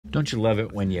Don't you love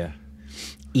it when you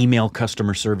email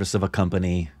customer service of a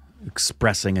company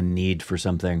expressing a need for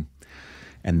something,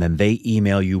 and then they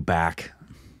email you back,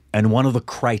 and one of the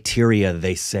criteria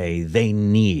they say they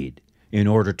need in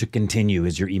order to continue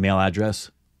is your email address?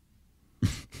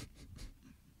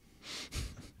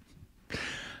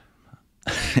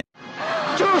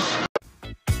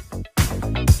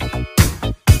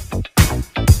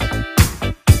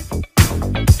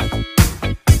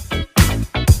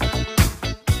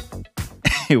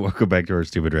 Hey, welcome back to our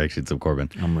stupid reactions of Corbin.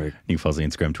 I'm Rick. You can follow us on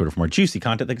Instagram, Twitter for more juicy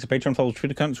content. Thanks to Patreon. Follow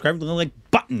Twitter, comment, subscribe to the like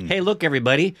button. Hey, look,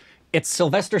 everybody. It's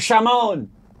Sylvester Shamon.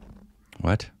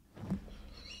 What?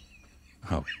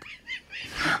 Oh.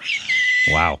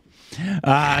 Wow.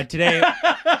 Today,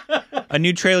 a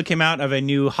new trailer came out of a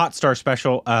new Hotstar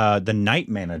special, The Night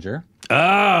Manager.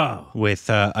 Oh. With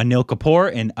Anil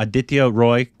Kapoor and Aditya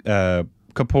Roy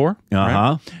Kapur.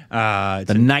 Right?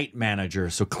 The Night Manager.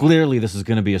 So clearly this is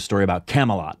going to be a story about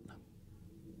Camelot.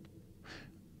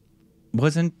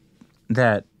 Wasn't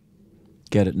that...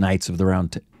 Get it, Knights of the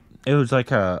Round Table. It was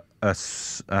like a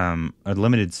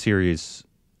limited series.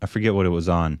 I forget what it was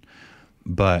on.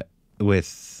 But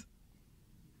with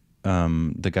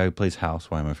the guy who plays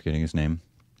House. Why am I forgetting his name?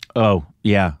 Oh,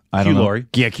 yeah. I don't know. Laurie.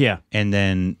 Yeah. And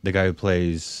then the guy who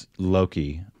plays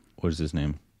Loki. What is his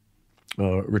name?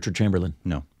 Richard Chamberlain.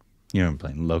 No. You know him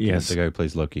playing Loki. Yes. The guy who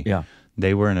plays Loki. Yeah.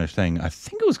 They were in a thing. I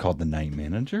think it was called The Night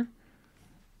Manager.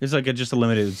 It's like just a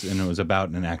limited, and it was about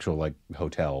an actual like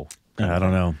hotel. I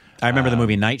don't know. I remember the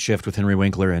movie Night Shift with Henry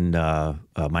Winkler and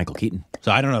Michael Keaton.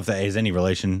 So I don't know if that has any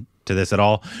relation to this at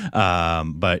all,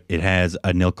 but it has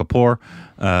Anil Kapoor.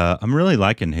 I'm really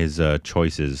liking his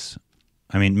choices.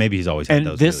 I mean, maybe he's always had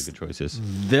those really good choices.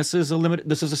 This is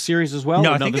a series as well? No,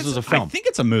 Or I think this is a film. I think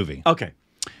it's a movie. Okay.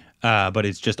 But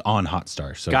it's just on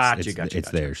Hotstar, so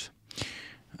it's theirs.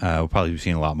 We'll probably be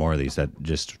seeing a lot more of these that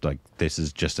just like this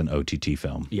is just an OTT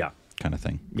film, kind of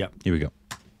thing. Yeah. Here we go.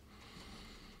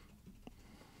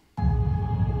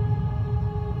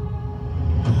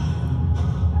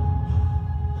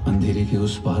 अंधेरे के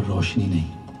उस पार रोशनी नहीं,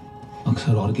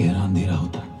 अक्सर और गहरा अंधेरा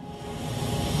होता है।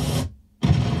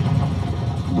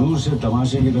 दूर से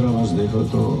तमाशे की तरह बस देखो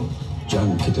तो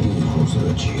जंग कितनी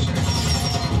खूबसूरत चीज है,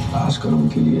 खासकर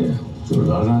उनके लिए जो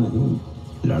लड़ना नहीं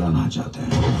लड़ना चाहते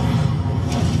हैं।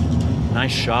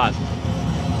 Nice shot.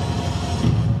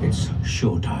 It's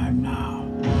show time now.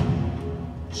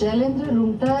 Shailendra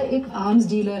Rungta एक आर्म्स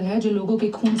डीलर है जो लोगों के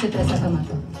खून से पैसा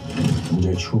कमाता है।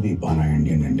 मुझे छू भी पाना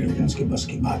इंडियन इंटेलिजेंस के बस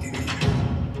की बात ही नहीं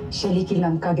है। शली की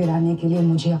लंका गिराने के लिए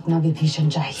मुझे अपना विभीषण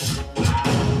चाहिए।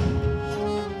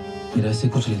 मेरा इससे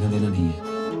कुछ लेना देना नहीं है।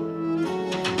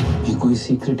 ये कोई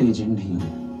सीक्रेट एजेंट नहीं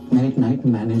हूँ। मैं एक नाइट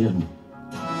मैनेजर हूँ।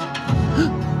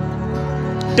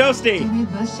 Toasty. तुम्हें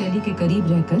बस शैली के करीब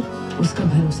रहकर उसका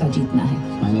भरोसा जीतना है।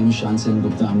 My name is Shansen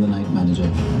Gupta. I'm the night manager.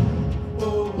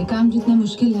 ये काम जितना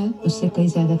मुश्किल है उससे कई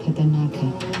ज्यादा खतरनाक है।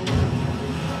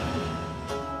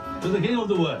 To the king of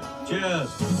the world. Cheers.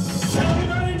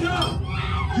 Everybody down.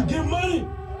 You give money.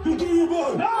 You give your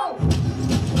boy. No.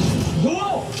 Go.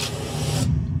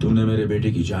 तुमने मेरे बेटे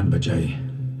की जान बचाई।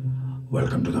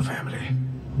 Welcome to the family.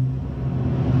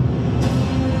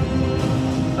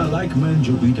 I like men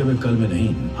जो बीते हुए कल में नहीं,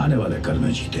 आने वाले कल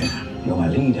में जीते हैं। You're my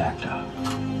lead actor,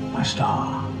 my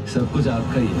star. सब कुछ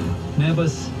आपका ही है। मैं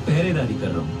बस पहरेदारी कर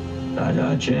रहा हूँ।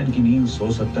 राजा चैन की नींद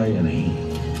सो सकता है या नहीं,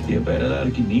 ये पहरेदार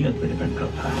की नीयत पे डिपेंड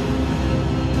करता है।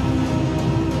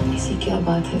 ऐसी क्या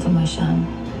बात है तुम्हारी शान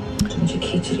जो मुझे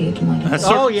खींच रही है तुम्हारी?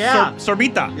 Oh yeah,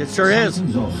 Sorbita. It sure is.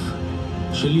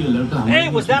 चलिए लड़का। Hey,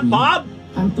 was that Bob?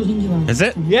 I'm pulling you out. Is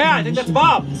it? Yeah, I think that's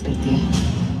Bob.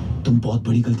 तुम बहुत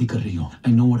बड़ी गलती कर रही हो।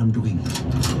 I know what I'm doing.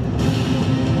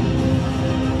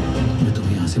 मैं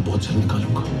तुम्हें यहाँ से बहुत जल्द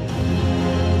निकालूंगा।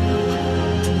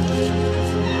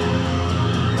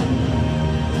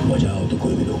 बजाओ तो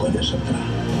कोई भी धोखा दे सकता है।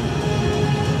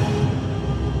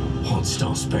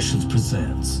 Hotstar Specials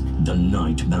presents The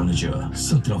Night Manager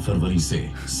 17 फरवरी से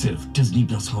सिर्फ Disney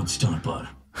Plus Hotstar पर।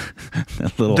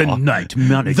 The Night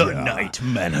Manager. The Night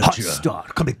Manager. Hotstar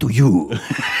coming to you.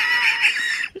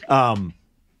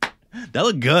 That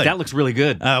looked good. That looks really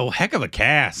good. Heck of a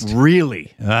cast.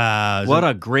 Really. What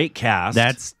a great cast.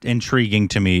 That's intriguing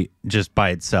to me just by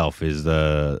itself.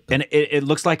 And it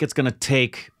looks like it's going to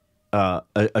take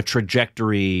a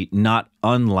trajectory not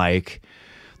unlike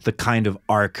the kind of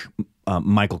arc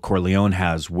Michael Corleone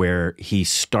has, where he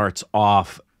starts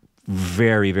off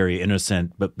very, very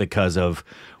innocent, but because of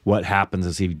what happens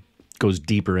as he goes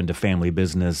deeper into family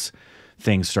business,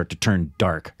 things start to turn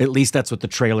dark. At least that's what the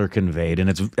trailer conveyed, and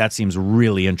that seems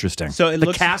really interesting. So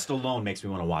the cast alone makes me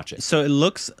want to watch it. So it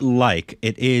looks like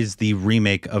it is the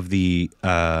remake of the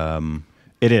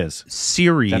It is.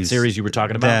 series. That series you were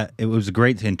talking about? That it was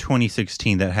great in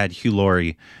 2016 that had Hugh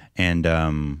Laurie and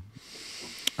Tom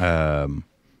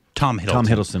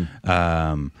Hiddleston.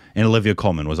 And Olivia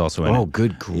Colman was also in it. Oh,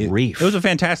 good grief. It was a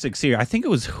fantastic series. I think it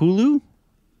was Hulu.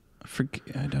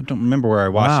 I don't remember where I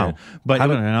watched it. But I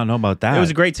don't know about that. It was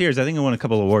a great series. I think it won a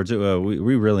couple of awards.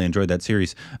 We really enjoyed that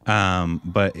series.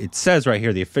 But it says right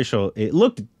here, it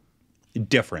looked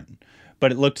different,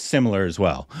 but it looked similar as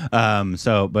well.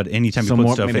 But anytime you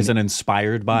put stuff maybe it's an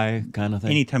inspired by kind of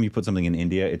thing. anytime you put something in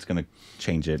India, it's going to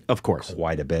change it, Of course.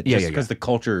 quite a bit. Yeah, just because yeah. the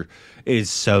culture is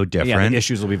so different. Yeah, the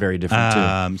issues will be very different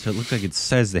too. So it looks like it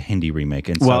says the Hindi remake.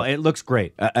 And Well, it looks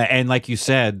great. And like you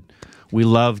said, we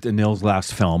loved Anil's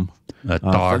last film.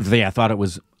 Tar. I thought it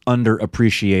was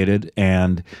underappreciated,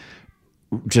 and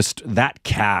just that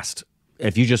cast.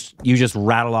 If you just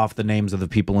rattle off the names of the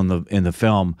people in the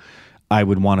film, I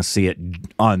would want to see it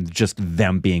on just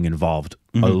them being involved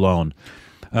alone.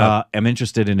 I'm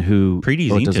interested in who Preeti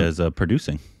Zinta is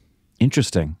producing.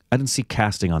 Interesting. I didn't see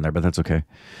casting on there, but that's okay.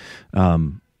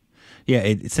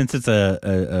 Yeah, since it's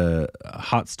a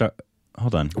hot star.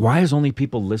 Hold on. Why is only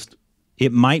people list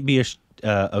It might be a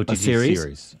OTT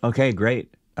series. Okay,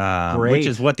 great. Great. Which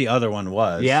is what the other one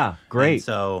was. Yeah, great. And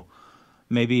so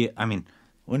maybe, I mean,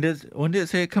 when did it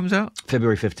say it comes out?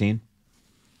 February 15th.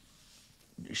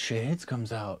 Shades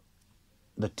comes out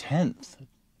the 10th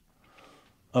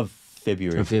of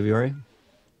February. Of February?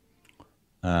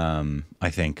 I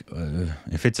think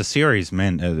if it's a series,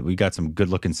 man, we got some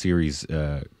good-looking series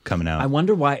coming out. I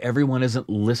wonder why everyone isn't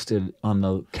listed on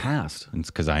the cast. It's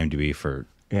because IMDb for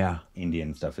Yeah.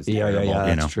 Indian stuff is Yeah, terrible. yeah,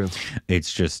 you that's know? true.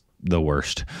 It's just the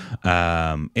worst.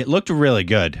 It looked really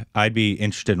good. I'd be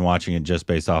interested in watching it just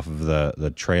based off of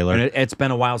the trailer. And it's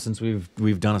been a while since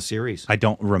we've done a series. I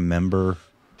don't remember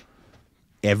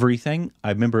everything. I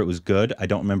remember it was good. I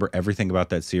don't remember everything about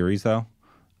that series though.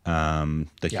 I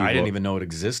didn't even know it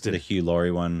existed. The Hugh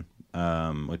Laurie one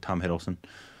with Tom Hiddleston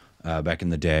back in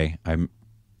the day. I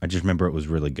just remember it was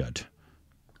really good.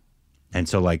 And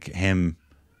so like him,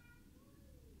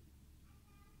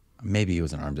 maybe he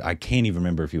was an arms. I can't even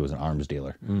remember if he was an arms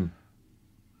dealer.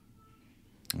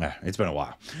 It's been a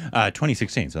while.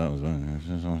 2016, so that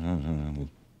was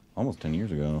almost 10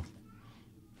 years ago.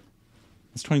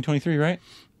 It's 2023, right?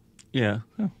 Yeah.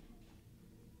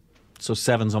 So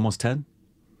 7's almost 10?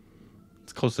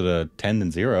 It's closer to 10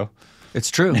 than 0.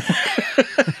 It's true.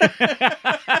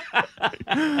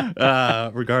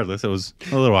 Regardless, it was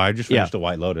a little while. I just finished The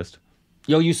White Lotus.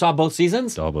 Yo, you saw both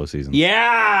seasons? All both seasons.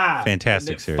 Yeah.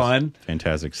 Fantastic Isn't it series. Fun.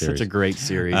 Fantastic series. Such a great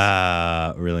series.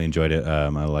 Really enjoyed it. I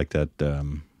like that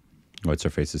What's Her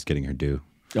Face is getting her due.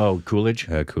 Oh, Coolidge?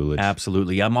 Coolidge.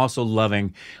 Absolutely. I'm also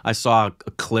loving, I saw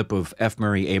a clip of F.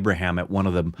 Murray Abraham at one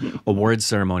of the awards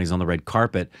ceremonies on the red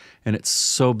carpet, and it's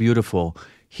so beautiful.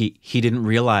 He didn't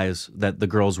realize that the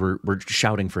girls were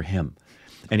shouting for him.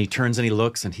 And he turns and he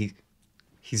looks, and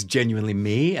he's genuinely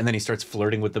me, and then he starts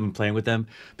flirting with them and playing with them,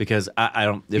 because I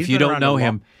don't, if you don't know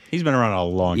him. He's been around a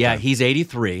long time. Yeah, he's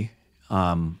 83.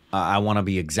 I want to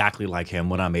be exactly like him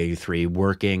when I'm 83,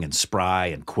 working and spry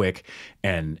and quick.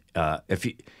 And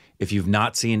if you've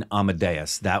not seen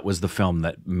Amadeus, that was the film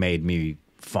that made me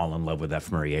fall in love with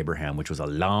F. Murray Abraham, which was a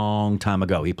long time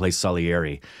ago. He plays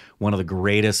Salieri, one of the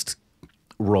greatest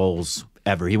roles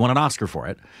ever. He won an Oscar for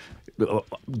it,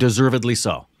 deservedly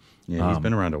so. Yeah, he's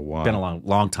been around a while. Been a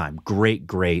long time. Great,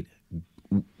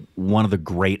 one of the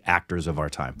great actors of our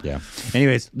time. Yeah.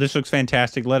 Anyways, this looks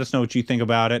fantastic. Let us know what you think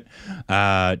about it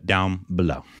down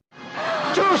below.